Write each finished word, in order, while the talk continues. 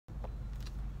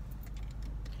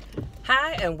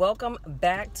Hi and welcome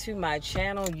back to my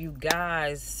channel, you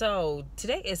guys. So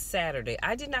today is Saturday.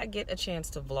 I did not get a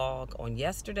chance to vlog on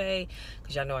yesterday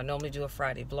because y'all know I normally do a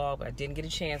Friday vlog, but I didn't get a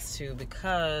chance to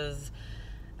because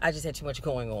I just had too much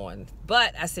going on.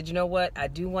 But I said, you know what, I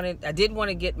did want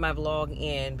to get my vlog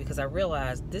in because I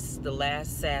realized this is the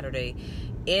last Saturday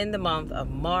in the month of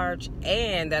March,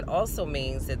 and that also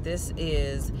means that this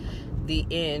is the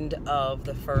end of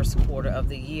the first quarter of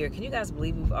the year. Can you guys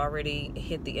believe we've already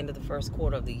hit the end of the first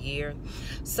quarter of the year?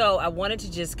 So I wanted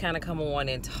to just kind of come on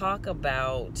and talk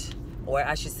about, or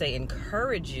I should say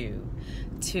encourage you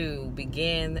to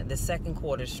begin the second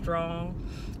quarter strong.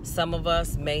 Some of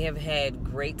us may have had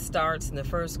great starts in the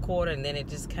first quarter and then it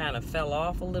just kind of fell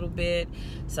off a little bit.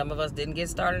 Some of us didn't get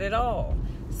started at all.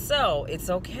 So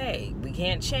it's okay. We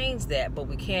can't change that, but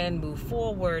we can move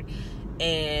forward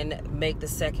and make the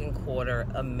second quarter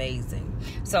amazing.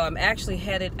 So I'm actually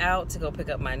headed out to go pick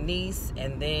up my niece,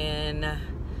 and then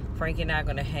Frankie and I are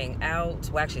going to hang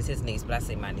out. Well, actually it's his niece, but I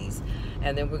say my niece.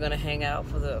 And then we're going to hang out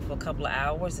for a couple of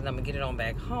hours, and I'm going to get it on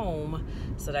back home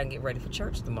so that I can get ready for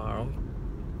church tomorrow.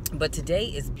 But today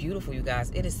is beautiful, you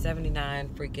guys. It is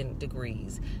 79 freaking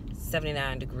degrees.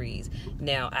 79 degrees.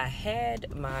 Now, I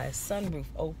had my sunroof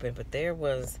open, but there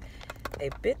was a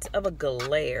bit of a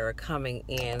glare coming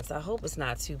in, so I hope it's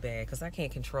not too bad because I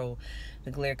can't control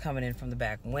the glare coming in from the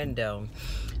back window.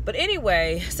 But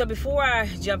anyway, so before I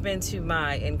jump into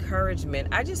my encouragement,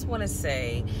 I just want to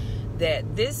say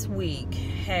that this week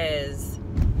has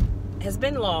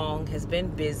been long, has been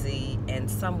busy, and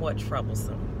somewhat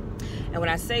troublesome. And when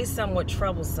I say somewhat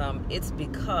troublesome, it's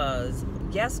because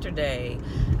yesterday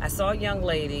I saw a young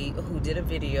lady who did a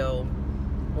video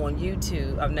on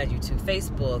YouTube, not YouTube,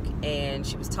 Facebook, and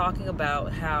she was talking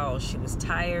about how she was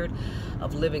tired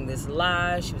of living this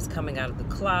lie. She was coming out of the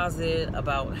closet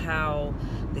about how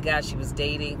the guy she was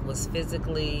dating was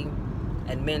physically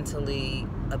and mentally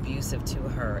abusive to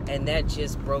her, and that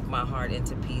just broke my heart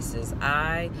into pieces.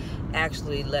 I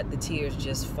actually let the tears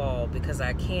just fall because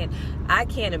I can't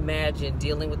imagine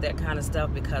dealing with that kind of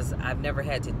stuff because I've never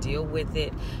had to deal with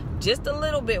it. Just a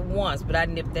little bit once, but I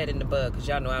nipped that in the bud because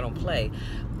y'all know I don't play.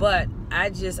 But I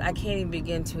can't even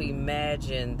begin to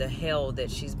imagine the hell that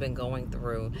she's been going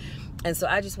through. And so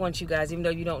I just want you guys, even though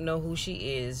you don't know who she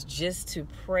is, just to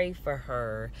pray for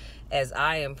her as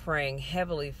I am praying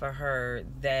heavily for her,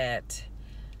 that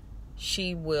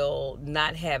she will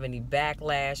not have any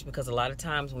backlash, because a lot of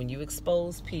times when you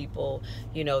expose people,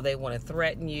 you know, they want to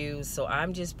threaten you. So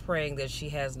I'm just praying that she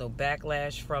has no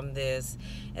backlash from this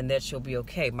and that she'll be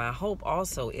okay. My hope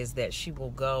also is that she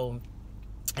will go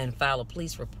and file a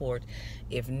police report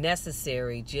if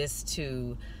necessary, just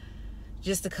to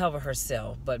cover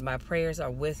herself. But my prayers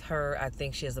are with her. I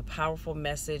think she has a powerful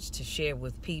message to share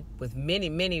with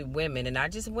many women, and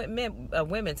not just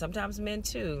women, sometimes men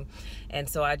too. And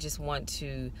so I just want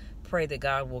to pray that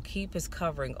God will keep his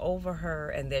covering over her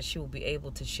and that she will be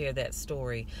able to share that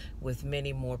story with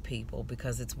many more people,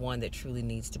 because it's one that truly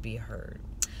needs to be heard.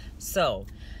 So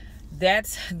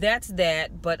that's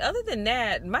that. But other than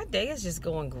that, my day is just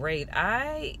going great.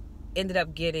 I ended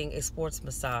up getting a sports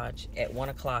massage at 1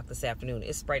 o'clock this afternoon.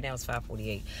 Right now it's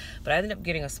 5:48, but I ended up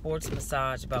getting a sports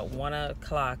massage about 1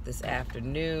 o'clock this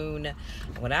afternoon.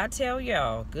 When I tell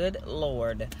y'all, good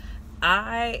Lord,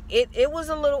 it was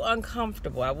a little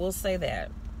uncomfortable, I will say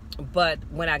that. But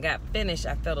when I got finished,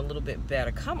 I felt a little bit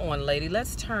better. Come on, lady,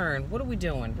 let's turn. What are we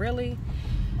doing? Really?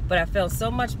 But I felt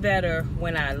so much better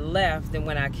when I left than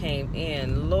when I came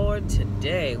in. Lord,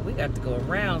 today we got to go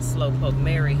around Slowpoke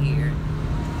Mary here.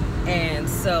 And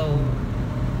so,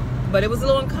 but it was a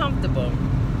little uncomfortable.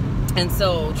 And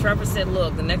so Trevor said,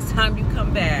 look, the next time you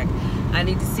come back, I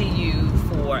need to see you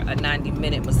for a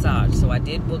 90-minute massage. So I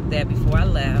did book that before I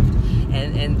left.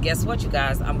 And guess what, you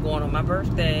guys? I'm going on my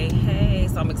birthday. Hey,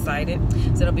 so I'm excited.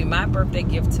 So it'll be my birthday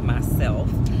gift to myself.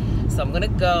 So I'm going to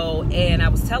go, and I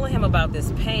was telling him about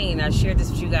this pain. I shared this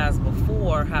with you guys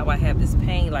before, how I have this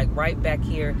pain like right back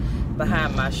here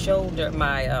behind my shoulder,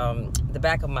 the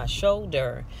back of my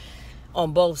shoulder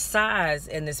on both sides.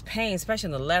 And this pain,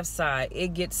 especially on the left side,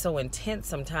 it gets so intense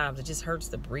sometimes it just hurts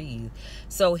to breathe.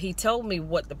 So he told me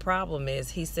what the problem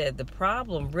is. He said the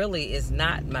problem really is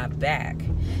not my back.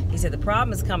 He said the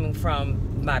problem is coming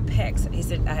from my pecs. He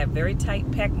said I have very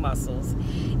tight pec muscles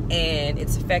and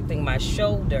it's affecting my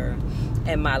shoulder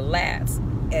and my lats,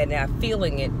 and I'm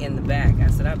feeling it in the back. I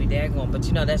said, I'll be daggone, but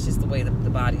you know, that's just the way the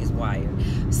body is wired.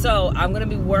 So I'm going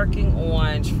to be working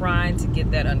on trying to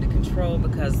get that under control,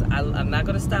 because I'm not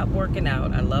going to stop working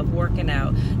out. I love working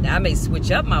out. Now, I may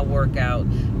switch up my workout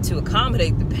to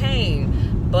accommodate the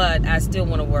pain, but I still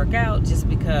want to work out just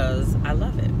because I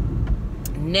love it.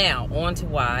 Now, on to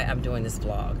why I'm doing this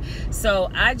vlog.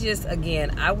 So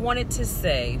I wanted to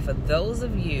say, for those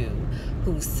of you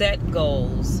who set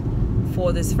goals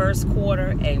for this first quarter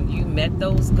and you met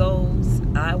those goals,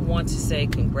 I want to say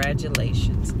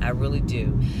congratulations. I really do,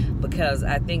 because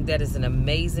I think that is an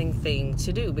amazing thing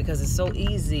to do, because it's so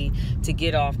easy to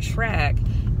get off track,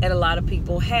 and a lot of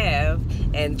people have.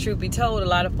 And truth be told, a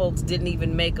lot of folks didn't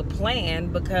even make a plan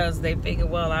because they figured,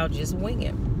 well, I'll just wing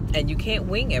it. And you can't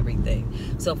wing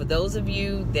everything. So for those of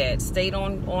you that stayed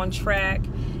on track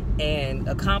and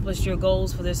accomplished your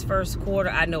goals for this first quarter,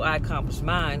 I know I accomplished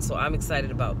mine, so I'm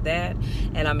excited about that.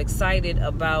 And I'm excited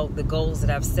about the goals that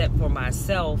I've set for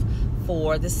myself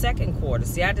for the second quarter.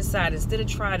 See, I decided, instead of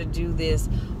trying to do this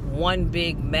one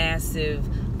big massive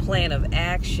plan of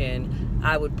action,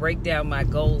 I would break down my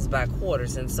goals by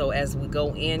quarters. And so as we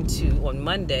go into, on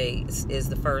Monday is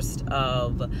the first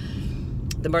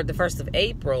of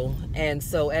April, and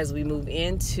so as we move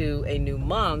into a new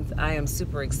month, I am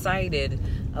super excited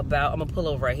about, I'm gonna pull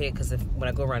over right here because when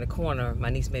I go around the corner, my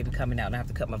niece may be coming out and I have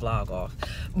to cut my vlog off.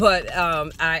 But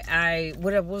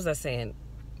what was I saying?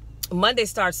 Monday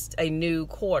starts a new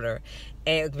quarter,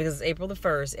 and because it's April the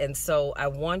 1st, and so I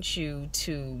want you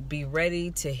to be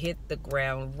ready to hit the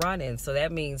ground running. So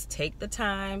that means take the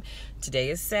time. Today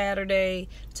is Saturday,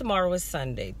 tomorrow is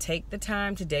Sunday. Take the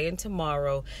time today and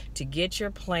tomorrow to get your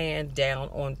plan down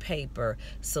on paper.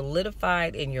 Solidify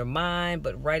it in your mind,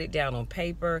 but write it down on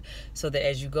paper so that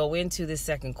as you go into the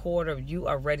second quarter, you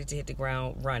are ready to hit the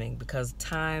ground running, because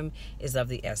time is of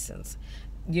the essence.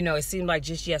 You know, it seemed like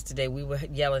just yesterday we were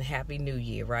yelling Happy New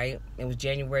Year, right? It was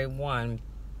January 1.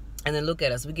 And then look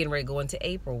at us. We're getting ready to go into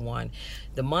April 1.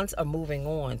 The months are moving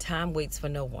on. Time waits for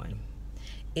no one.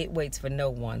 It waits for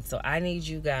no one. So I need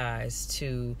you guys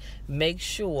to make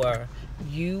sure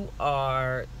you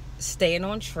are staying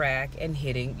on track and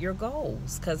hitting your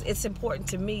goals, because it's important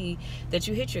to me that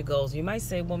you hit your goals. You might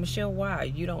say, well, Michelle, why?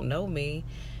 You don't know me.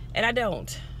 And I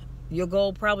don't. Your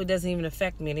goal probably doesn't even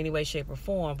affect me in any way, shape, or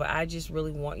form, but I just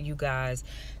really want you guys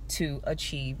to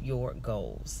achieve your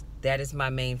goals. That is my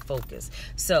main focus.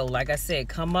 So, like I said,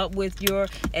 come up with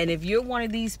and if you're one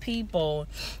of these people,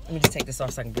 let me just take this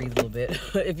off so I can breathe a little bit.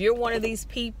 If you're one of these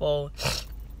people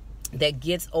that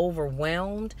gets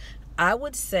overwhelmed, I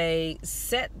would say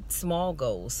set small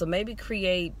goals. So maybe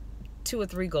create 2 or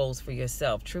 3 goals for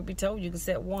yourself. Truth be told, you can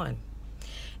set 1.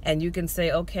 And you can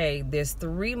say, okay, there's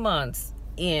 3 months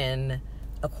in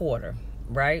a quarter,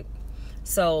 right?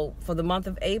 So for the month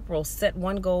of April, set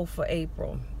 1 goal for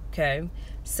April, okay?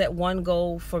 Set 1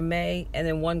 goal for May, and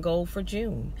then 1 goal for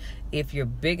June. If you're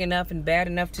big enough and bad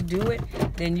enough to do it,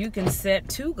 then you can set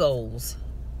 2 goals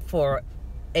for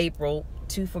April,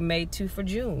 2 for May, 2 for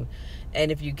June. And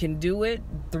if you can do it,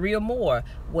 3 or more.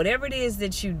 Whatever it is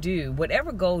that you do,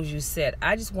 whatever goals you set,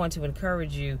 I just want to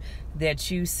encourage you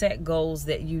that you set goals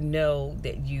that you know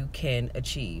that you can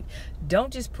achieve.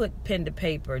 Don't just put pen to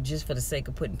paper just for the sake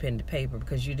of putting pen to paper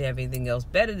because you didn't have anything else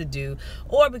better to do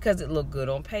or because it looked good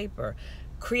on paper.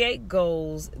 Create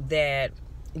goals that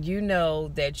you know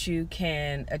that you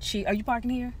can achieve. Are you parking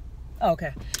here? Oh,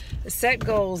 okay. Set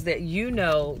goals that you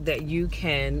know that you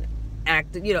can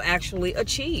actually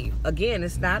achieve. Again,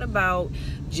 it's not about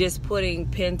just putting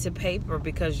pen to paper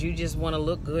because you just want to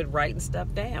look good writing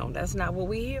stuff down. That's not what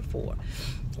we're here for.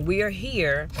 We are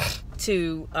here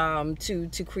to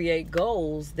create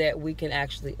goals that we can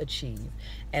actually achieve.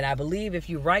 And I believe if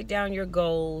you write down your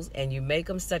goals and you make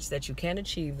them such that you can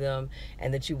achieve them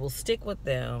and that you will stick with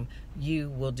them, you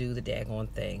will do the daggone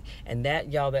thing. And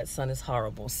that, y'all, that sun is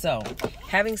horrible. So,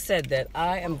 having said that,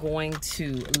 I am going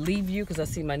to leave you because I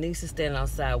see my niece is standing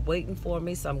outside waiting for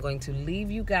me. So I'm going to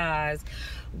leave you guys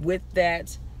with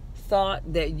that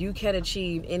thought that you can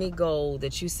achieve any goal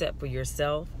that you set for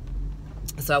yourself.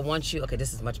 So I want you, okay,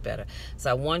 this is much better. So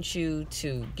I want you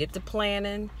to get to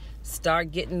planning,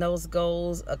 start getting those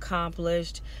goals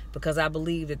accomplished, because I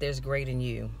believe that there's great in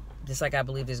you. Just like I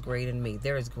believe there's great in me.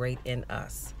 There is great in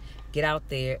us. Get out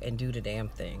there and do the damn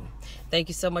thing. Thank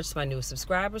you so much to my newest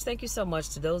subscribers. Thank you so much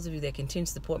to those of you that continue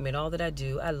to support me in all that I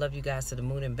do. I love you guys to the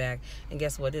moon and back. And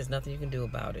guess what? There's nothing you can do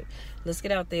about it. Let's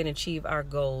get out there and achieve our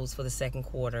goals for the second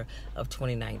quarter of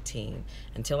 2019.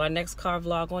 Until our next car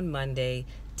vlog on Monday,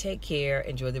 take care.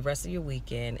 Enjoy the rest of your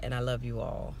weekend. And I love you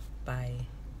all. Bye.